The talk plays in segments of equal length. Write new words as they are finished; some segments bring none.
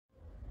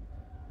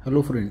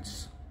Hello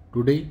friends,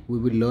 today we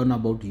will learn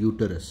about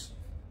uterus.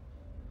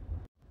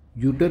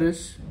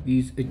 Uterus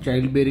is a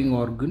childbearing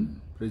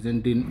organ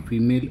present in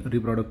female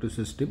reproductive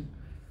system.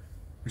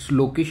 Its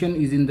location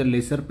is in the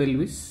lesser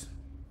pelvis,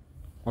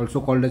 also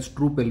called as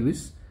true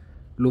pelvis,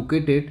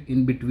 located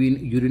in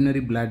between urinary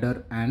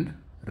bladder and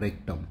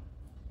rectum.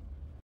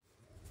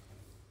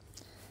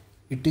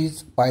 It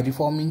is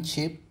pyriform in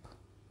shape.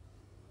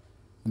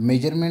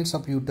 Measurements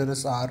of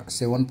uterus are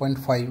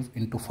 7.5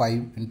 into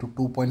 5 into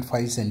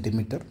 2.5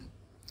 centimeter.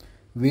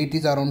 Weight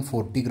is around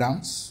 40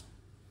 grams.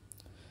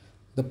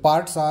 The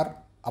parts are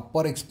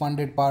upper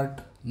expanded part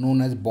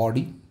known as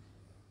body,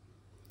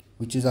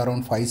 which is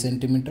around 5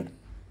 centimeter,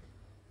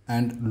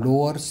 and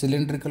lower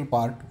cylindrical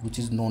part, which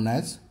is known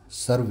as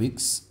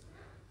cervix,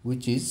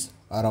 which is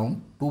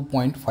around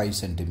 2.5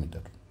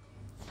 centimeter.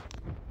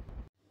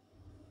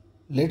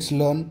 Let's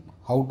learn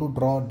how to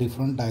draw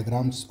different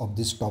diagrams of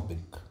this topic.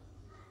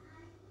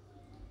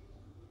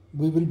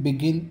 We will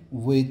begin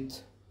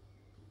with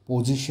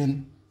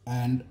position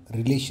and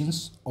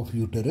relations of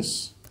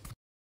uterus.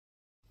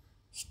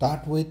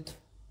 Start with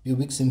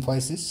pubic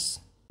symphysis.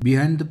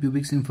 Behind the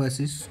pubic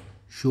symphysis,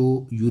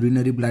 show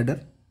urinary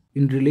bladder.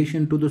 In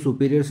relation to the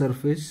superior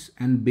surface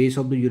and base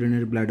of the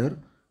urinary bladder,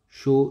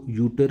 show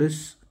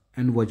uterus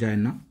and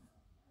vagina.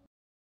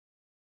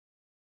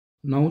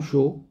 Now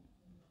show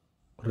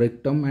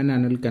rectum and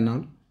anal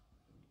canal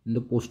in the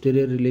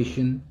posterior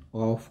relation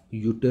of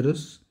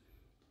uterus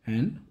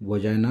and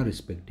vagina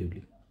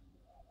respectively.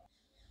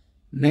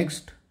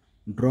 Next,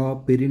 draw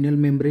perineal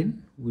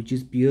membrane which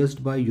is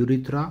pierced by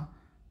urethra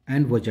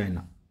and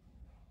vagina.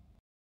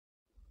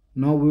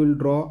 Now we will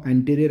draw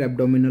anterior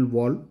abdominal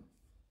wall.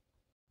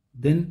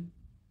 Then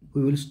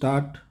we will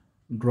start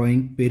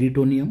drawing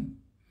peritoneum.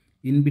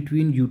 In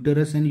between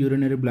uterus and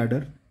urinary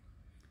bladder,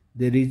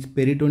 there is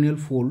peritoneal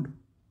fold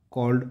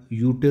called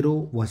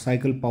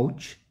uterovesical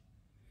pouch.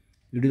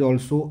 It is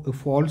also a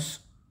false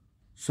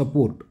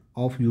support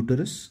of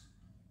uterus.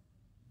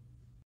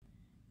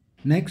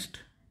 Next,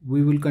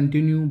 we will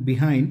continue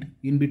behind.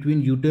 In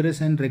between uterus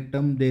and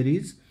rectum, there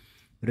is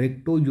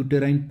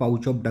recto-uterine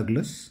pouch of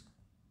Douglas.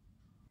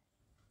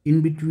 In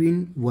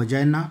between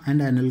vagina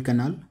and anal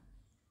canal,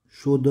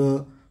 show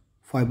the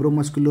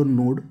fibromuscular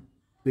node,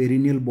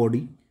 perineal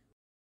body.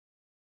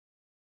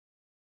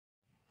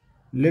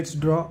 Let's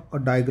draw a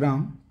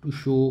diagram to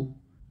show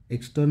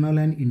external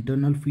and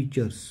internal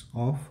features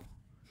of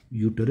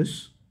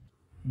uterus.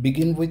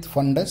 Begin with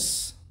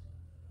fundus,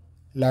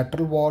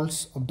 lateral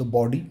walls of the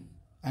body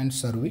and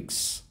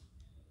cervix.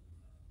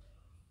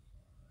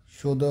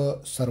 Show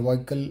the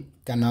cervical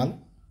canal.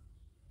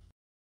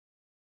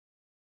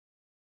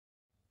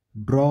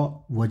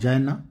 Draw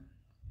vagina.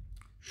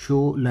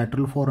 Show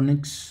lateral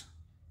fornix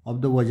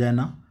of the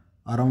vagina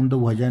around the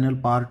vaginal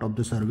part of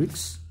the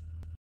cervix.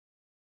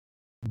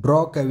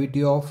 Draw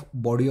cavity of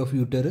body of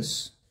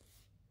uterus.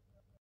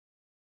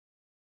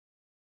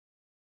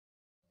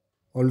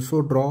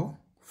 Also draw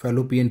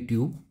fallopian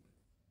tube.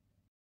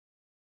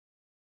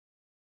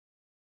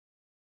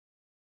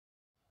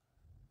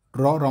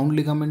 Draw round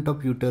ligament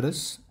of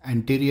uterus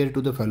anterior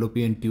to the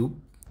fallopian tube.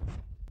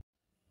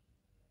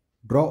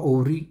 Draw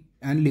ovary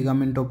and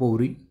ligament of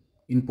ovary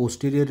in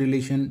posterior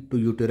relation to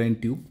uterine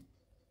tube.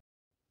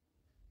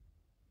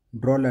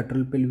 Draw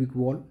lateral pelvic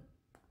wall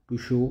to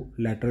show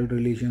lateral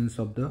relations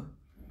of the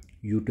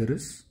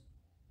uterus.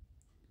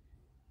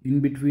 In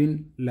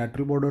between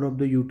lateral border of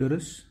the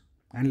uterus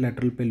and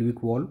lateral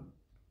pelvic wall,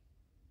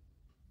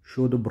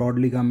 show the broad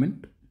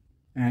ligament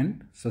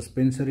and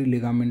suspensory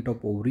ligament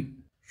of ovary.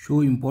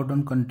 Show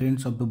important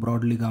contents of the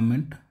broad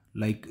ligament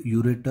like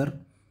ureter,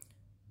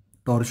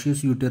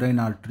 tortuous uterine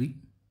artery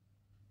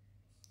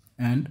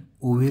and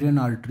ovarian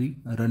artery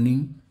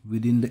running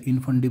within the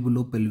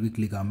infundibulopelvic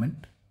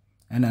ligament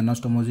and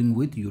anastomosing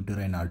with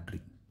uterine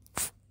artery.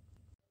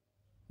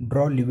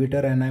 Draw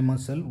levator ani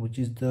muscle, which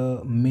is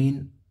the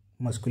main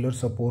muscular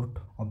support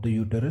of the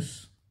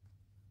uterus.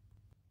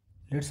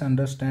 Let's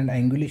understand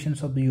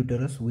angulations of the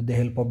uterus with the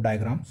help of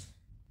diagrams.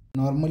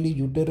 Normally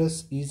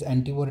uterus is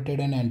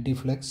anteverted and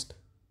antiflexed.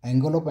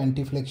 Angle of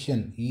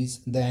antiflexion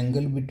is the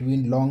angle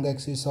between long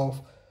axis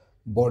of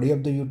body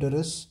of the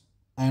uterus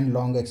and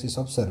long axis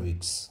of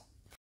cervix.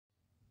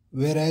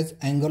 Whereas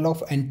angle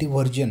of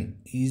antiversion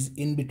is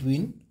in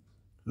between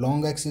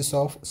long axis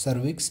of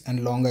cervix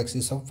and long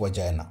axis of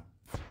vagina.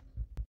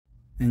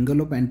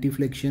 Angle of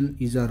antiflexion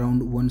is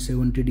around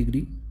 170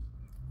 degree,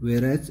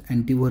 whereas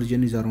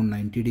antiversion is around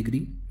 90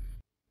 degree.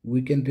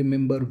 We can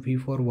remember V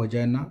for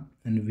vagina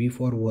and V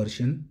for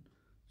version.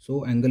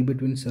 So angle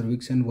between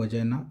cervix and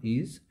vagina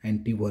is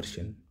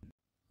antiversion.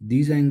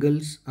 These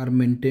angles are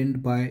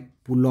maintained by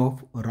pull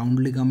of round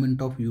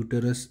ligament of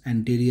uterus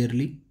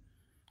anteriorly,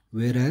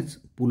 whereas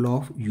pull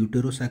of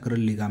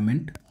uterosacral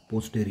ligament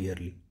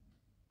posteriorly.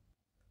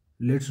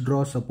 Let's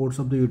draw supports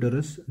of the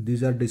uterus.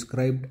 These are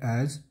described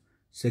as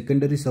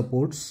secondary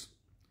supports,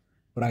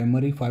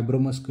 primary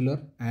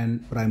fibromuscular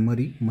and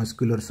primary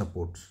muscular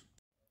supports.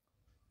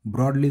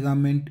 Broad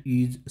ligament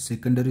is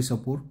secondary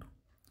support.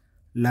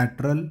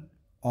 Lateral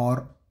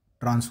or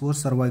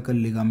transverse cervical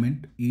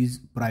ligament is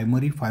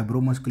primary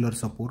fibromuscular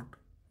support.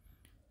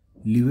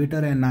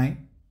 Levator ani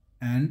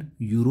and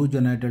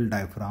urogenital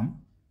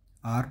diaphragm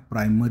are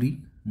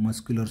primary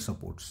muscular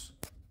supports.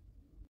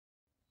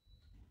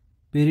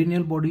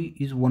 Perineal body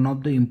is one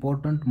of the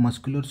important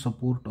muscular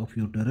support of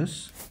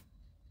uterus.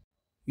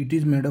 It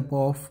is made up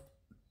of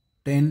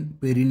 10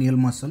 perineal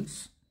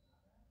muscles.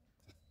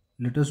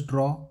 Let us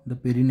draw the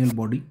perineal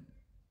body.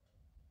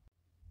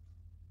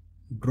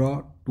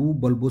 Draw 2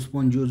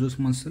 bulbospongiosus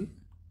muscle.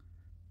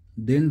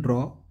 Then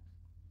draw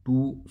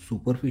 2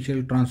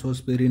 superficial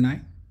transverse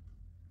perineae,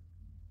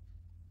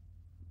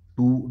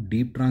 2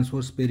 deep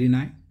transverse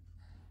perineae,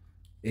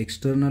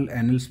 external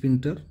anal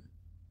sphincter,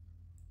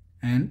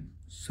 and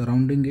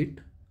surrounding it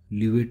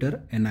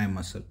levator ani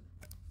muscle.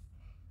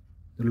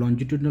 The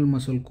longitudinal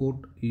muscle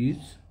coat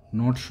is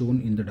not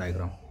shown in the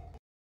diagram.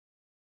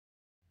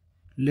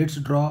 Let's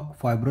draw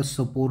fibrous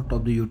support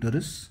of the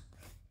uterus.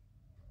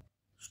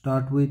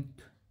 Start with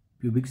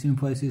pubic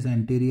symphysis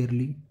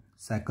anteriorly,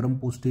 sacrum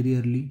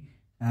posteriorly,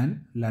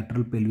 and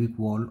lateral pelvic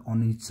wall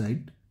on each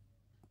side.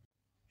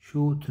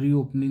 Show 3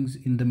 openings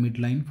in the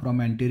midline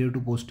from anterior to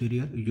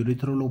posterior: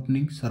 urethral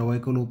opening,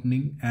 cervical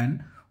opening,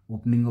 and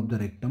opening of the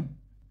rectum.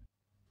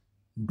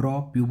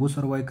 Draw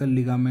pubocervical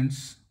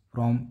ligaments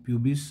from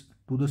pubis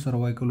to the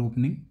cervical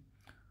opening.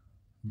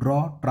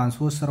 Draw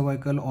transverse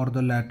cervical or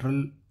the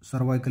lateral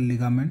cervical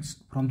ligaments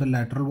from the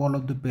lateral wall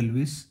of the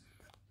pelvis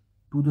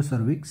to the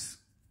cervix.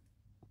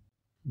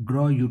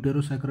 Draw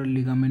uterosacral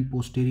ligament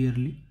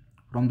posteriorly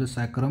from the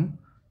sacrum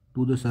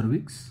to the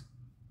cervix.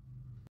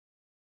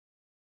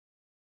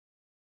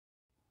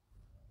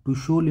 To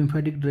show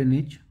lymphatic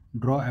drainage,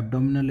 draw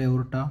abdominal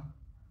aorta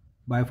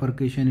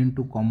bifurcation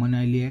into common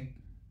iliac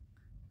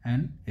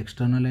and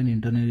external and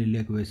internal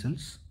iliac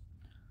vessels.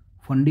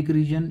 Fundic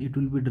region, it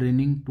will be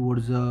draining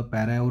towards the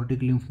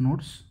para-aortic lymph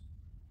nodes.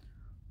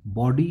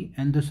 Body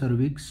and the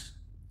cervix,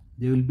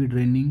 they will be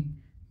draining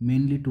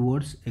mainly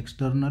towards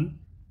external,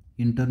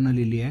 internal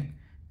iliac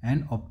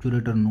and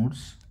obturator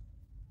nodes.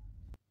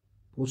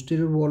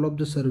 Posterior wall of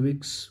the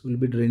cervix will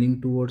be draining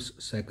towards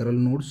sacral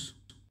nodes.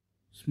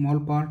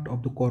 Small part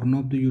of the corona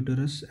of the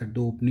uterus at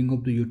the opening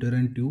of the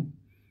uterine tube,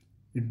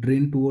 it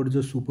drains towards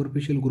the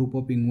superficial group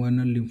of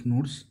inguinal lymph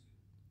nodes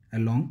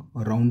along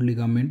a round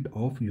ligament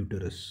of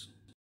uterus.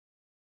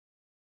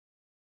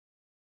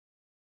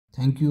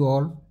 Thank you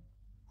all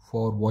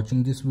for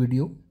watching this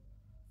video.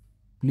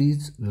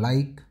 Please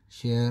like,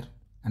 share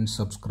and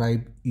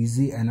subscribe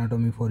Easy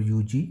Anatomy for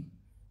UG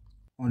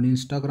on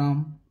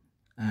Instagram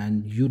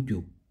and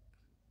YouTube.